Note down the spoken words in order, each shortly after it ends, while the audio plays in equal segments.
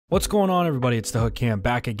What's going on, everybody? It's the Hook Cam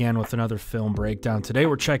back again with another film breakdown. Today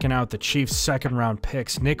we're checking out the Chiefs' second-round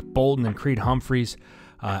picks, Nick Bolton and Creed Humphreys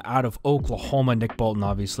out of Oklahoma. Nick Bolton,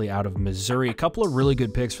 obviously, out of Missouri. A couple of really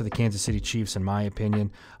good picks for the Kansas City Chiefs, in my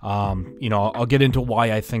opinion. I'll get into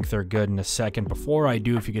why I think they're good in a second. Before I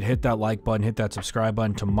do, if you could hit that like button, hit that subscribe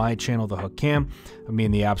button to my channel, The Hook Cam. It would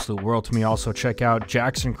mean the absolute world to me. Also, check out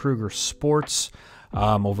Jackson Kruger Sports.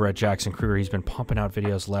 Over at Jackson Kruger. He's been pumping out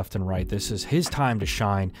videos left and right. This is his time to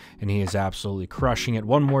shine, and he is absolutely crushing it.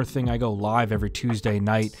 One more thing, I go live every Tuesday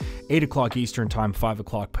night, 8 o'clock Eastern time, 5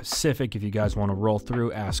 o'clock Pacific. If you guys want to roll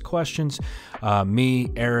through, ask questions. Me,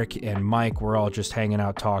 Eric, and Mike, we're all just hanging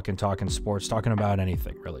out, talking sports, talking about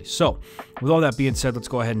anything, really. So, with all that being said, let's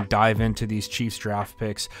go ahead and dive into these Chiefs draft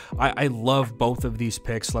picks. I love both of these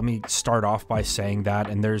picks. Let me start off by saying that,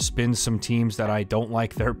 and there's been some teams that I don't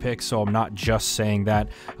like their picks, so I'm not just saying that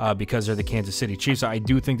because they're the Kansas City Chiefs. I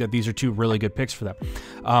do think that these are two really good picks for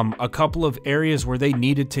them. A couple of areas where they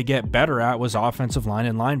needed to get better at was offensive line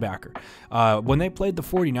and linebacker. When they played the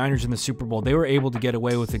 49ers in the Super Bowl, they were able to get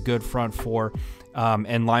away with a good front four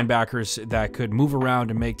and linebackers that could move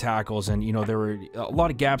around and make tackles. And, there were a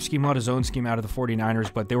lot of gap scheme, a lot of zone scheme out of the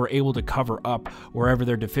 49ers, but they were able to cover up wherever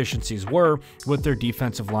their deficiencies were with their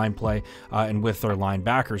defensive line play and with their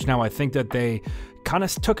linebackers. Now, I think that they kind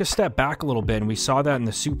of took a step back a little bit, and we saw that in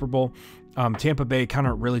the Super Bowl. Tampa Bay kind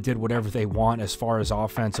of really did whatever they want as far as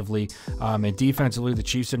offensively, and defensively the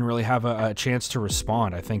Chiefs didn't really have a chance to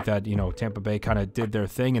respond. I think that, Tampa Bay kind of did their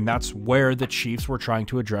thing, and that's where the Chiefs were trying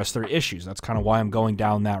to address their issues. That's kind of why I'm going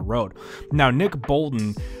down that road. Now, Nick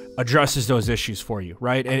Bolton addresses those issues for you,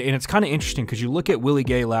 right? And it's kind of interesting because you look at Willie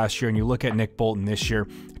Gay last year and you look at Nick Bolton this year.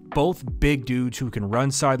 Both big dudes who can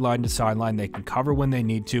run sideline to sideline. They can cover when they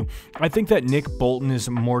need to. I think that Nick Bolton is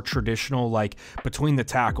more traditional, like between the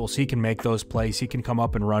tackles. He can make those plays. He can come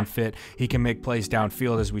up and run fit. He can make plays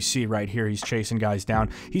downfield, as we see right here. He's chasing guys down.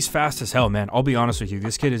 He's fast as hell, man. I'll be honest with you.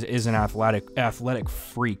 This kid is an athletic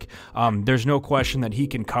freak. There's no question that he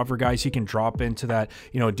can cover guys. He can drop into that,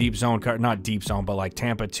 deep zone, not deep zone, but like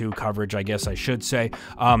Tampa 2 coverage, I guess I should say.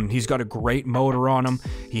 He's got a great motor on him.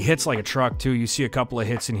 He hits like a truck too. You see a couple of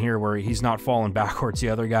hits in here where he's not falling backwards. The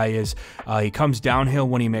other guy is. He comes downhill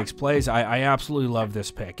when he makes plays. I absolutely love this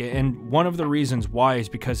pick, and one of the reasons why is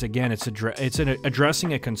because, again, it's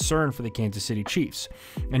addressing a concern for the Kansas City Chiefs.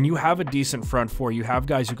 And you have a decent front four. You have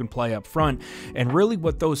guys who can play up front, and really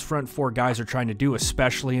what those front four guys are trying to do,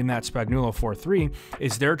 especially in that Spagnuolo 4-3,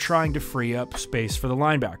 is they're trying to free up space for the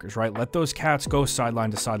linebackers, right? Let those cats go sideline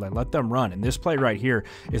to sideline. Let them run. And this play right here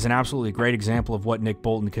is an absolutely great example of what Nick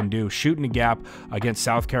Bolton can do. Shooting a gap against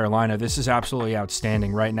South Carolina. This is absolutely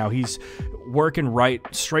outstanding right now. He's working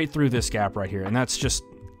straight through this gap right here, and that's just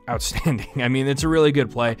outstanding. I mean, it's a really good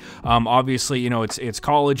play. Obviously, it's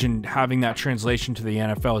college, and having that translation to the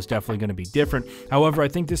NFL is definitely going to be different. However, I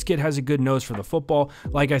think this kid has a good nose for the football.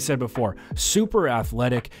 Like I said before, super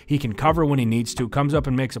athletic. He can cover when he needs to. Comes up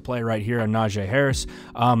and makes a play right here on Najee Harris.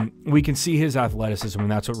 We can see his athleticism,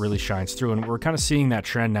 and that's what really shines through. And we're kind of seeing that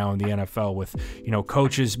trend now in the NFL with,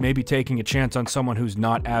 coaches maybe taking a chance on someone who's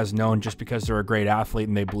not as known just because they're a great athlete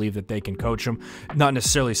and they believe that they can coach them. Not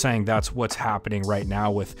necessarily saying that's what's happening right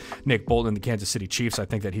now with Nick Bolton and the Kansas City Chiefs. I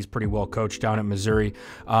think that he's pretty well coached down at Missouri.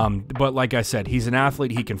 But like I said, he's an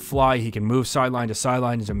athlete. He can fly. He can move sideline to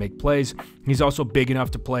sideline and make plays. He's also big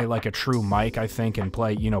enough to play like a true Mike, I think, and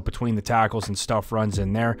play, between the tackles and stuff runs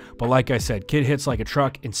in there. But like I said, kid hits like a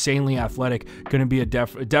truck, insanely athletic, going to be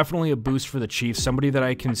definitely a boost for the Chiefs, somebody that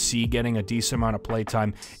I can see getting a decent amount of play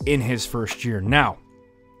time in his first year. Now,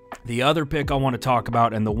 the other pick I want to talk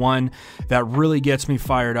about, and the one that really gets me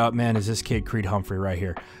fired up, man, is this kid, Creed Humphrey, right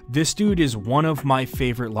here. This dude is one of my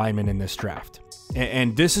favorite linemen in this draft.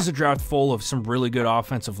 And this is a draft full of some really good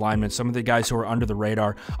offensive linemen, some of the guys who are under the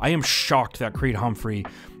radar. I am shocked that Creed Humphrey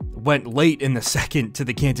went late in the second to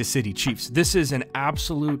the Kansas City Chiefs. This is an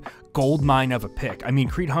absolute gold mine of a pick. I mean,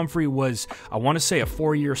 Creed Humphrey was, I want to say, a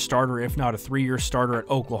 4-year starter, if not a 3-year starter at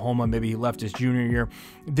Oklahoma. Maybe he left his junior year.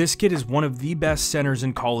 This kid is one of the best centers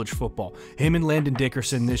in college football. Him and Landon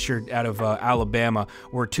Dickerson this year out of Alabama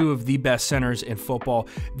were two of the best centers in football.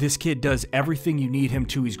 This kid does everything you need him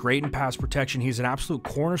to. He's great in pass protection. He's an absolute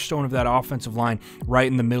cornerstone of that offensive line right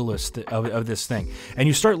in the middle of this thing. And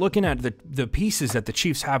you start looking at the pieces that the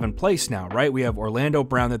Chiefs have in place now, right? We have Orlando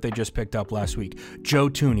Brown that they just picked up last week, Joe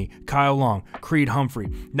Tooney, Kyle Long, Creed Humphrey.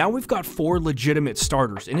 Now we've got 4 legitimate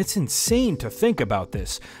starters, and it's insane to think about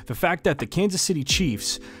this. The fact that the Kansas City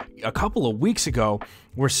Chiefs a couple of weeks ago,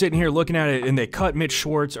 we're sitting here looking at it, and they cut Mitch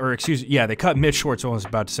Schwartz, they cut Mitch Schwartz. I was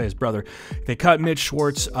about to say his brother. They cut Mitch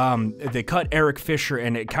Schwartz. They cut Eric Fisher,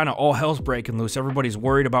 and it kind of all hell's breaking loose. Everybody's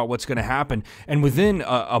worried about what's going to happen. And within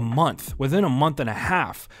a month and a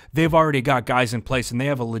half, they've already got guys in place, and they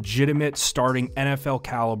have a legitimate starting NFL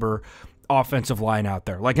caliber offensive line out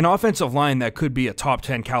there, like an offensive line that could be a top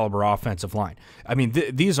 10 caliber offensive line. I mean,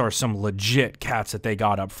 these are some legit cats that they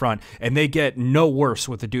got up front, and they get no worse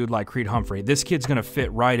with a dude like Creed Humphrey. This kid's going to fit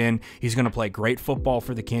right in. He's going to play great football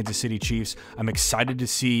for the Kansas City Chiefs. I'm excited to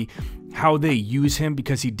see how they use him,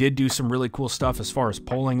 because he did do some really cool stuff as far as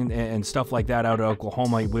polling and stuff like that out of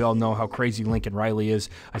Oklahoma. We all know how crazy Lincoln Riley is.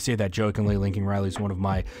 I say that jokingly. Lincoln Riley is one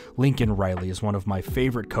of my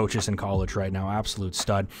favorite coaches in college right now. Absolute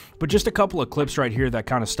stud. But just a couple of clips right here that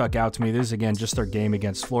kind of stuck out to me. This is, again, just their game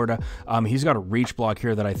against Florida. He's got a reach block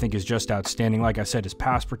here that I think is just outstanding. Like I said, his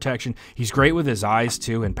pass protection. He's great with his eyes,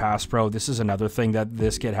 too, in pass pro. This is another thing that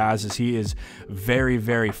this kid has, is he is very,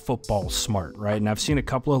 very football smart, right? And I've seen a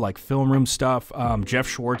couple of, like, film room stuff. Jeff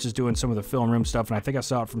Schwartz is doing some of the film room stuff, and I think I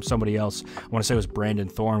saw it from somebody else. I want to say it was Brandon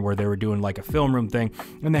Thorne, where they were doing, like, a film room thing,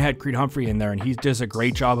 and they had Creed Humphrey in there, and he does a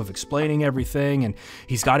great job of explaining everything, and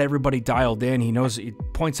he's got everybody dialed in. He knows, he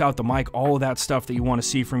points out the mic, all of that stuff that you want to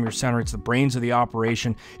see from your center. It's the brains of the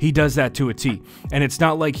operation. He does that to a T. And it's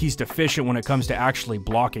not like he's deficient when it comes to actually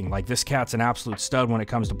blocking. Like, this cat's an absolute stud when it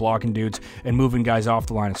comes to blocking dudes and moving guys off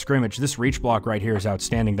the line of scrimmage. This reach block right here is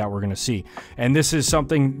outstanding that we're going to see. And this is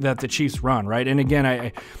something that the Chiefs run, right? And again,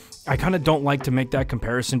 I kind of don't like to make that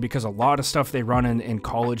comparison, because a lot of stuff they run in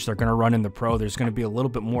college, they're going to run in the pro. There's going to be a little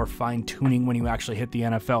bit more fine-tuning when you actually hit the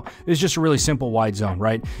NFL. It's just a really simple wide zone,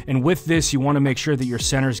 right? And with this, you want to make sure that your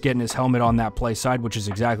center's getting his helmet on that play side, which is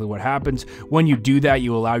exactly what happens. When you do that,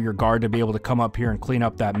 you allow your guard to be able to come up here and clean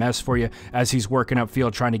up that mess for you as he's working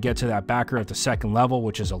upfield, trying to get to that backer at the second level,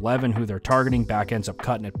 which is 11, who they're targeting. Back ends up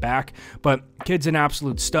cutting it back. But kid's an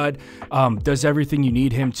absolute stud, does everything you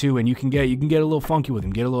need him to, and you can get a little funky with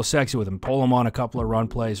him, get a little sexy with him, pull him on a couple of run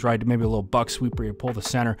plays, right? Maybe a little buck sweep where you pull the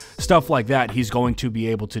center, stuff like that. He's going to be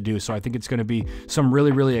able to do. So I think it's going to be some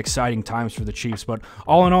really, really exciting times for the Chiefs. But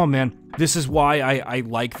all in all, man, this is why I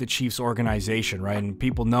like the Chiefs organization, right? And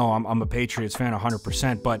people know I'm a Patriots fan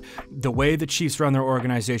 100%, but the way the Chiefs run their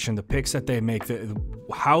organization, the picks that they make,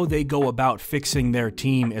 how they go about fixing their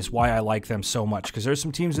team is why I like them so much, because there's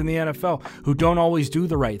some teams in the NFL who don't always do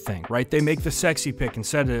the right thing, right? They make the sexy pick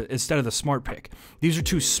instead of the smart pick. These are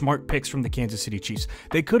two smart picks from the Kansas City Chiefs.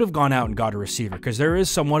 They could have gone out and got a receiver, because there is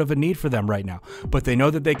somewhat of a need for them right now, but they know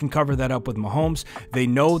that they can cover that up with Mahomes. They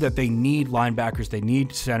know that they need linebackers, they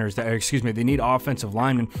need centers, they need offensive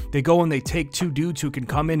linemen. They go and they take two dudes who can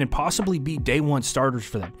come in and possibly be day one starters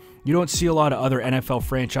for them. You don't see a lot of other NFL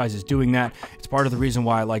franchises doing that. It's part of the reason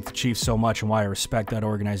why I like the Chiefs so much and why I respect that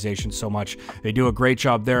organization so much. They do a great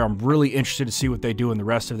job there. I'm really interested to see what they do in the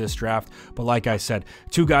rest of this draft. But like I said,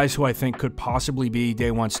 two guys who I think could possibly be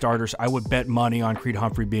day one starters. I would bet money on Creed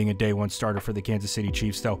Humphrey being a day one starter for the Kansas City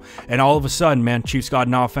Chiefs, though. And all of a sudden, man, Chiefs got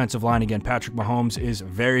an offensive line again. Patrick Mahomes is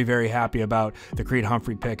very, very happy about the Creed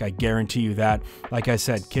Humphrey pick. I guarantee you that. Like I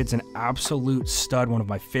said, kid's an absolute stud, one of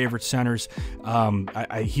my favorite centers.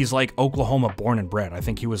 He's like Oklahoma born and bred. I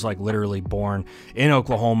think he was like literally born in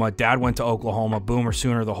Oklahoma. Dad went to Oklahoma, Boomer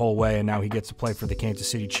Sooner the whole way, and now he gets to play for the Kansas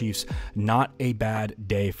City Chiefs. Not a bad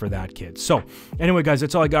day for that kid. So anyway, guys,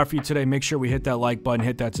 that's all I got for you today. Make sure we hit that like button,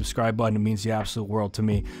 hit that subscribe button. It means the absolute world to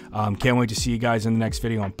me. Can't wait to see you guys in the next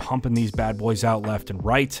video. I'm pumping these bad boys out left and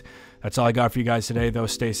right. That's all I got for you guys today, though.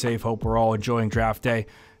 Stay safe. Hope we're all enjoying draft day,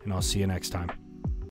 and I'll see you next time.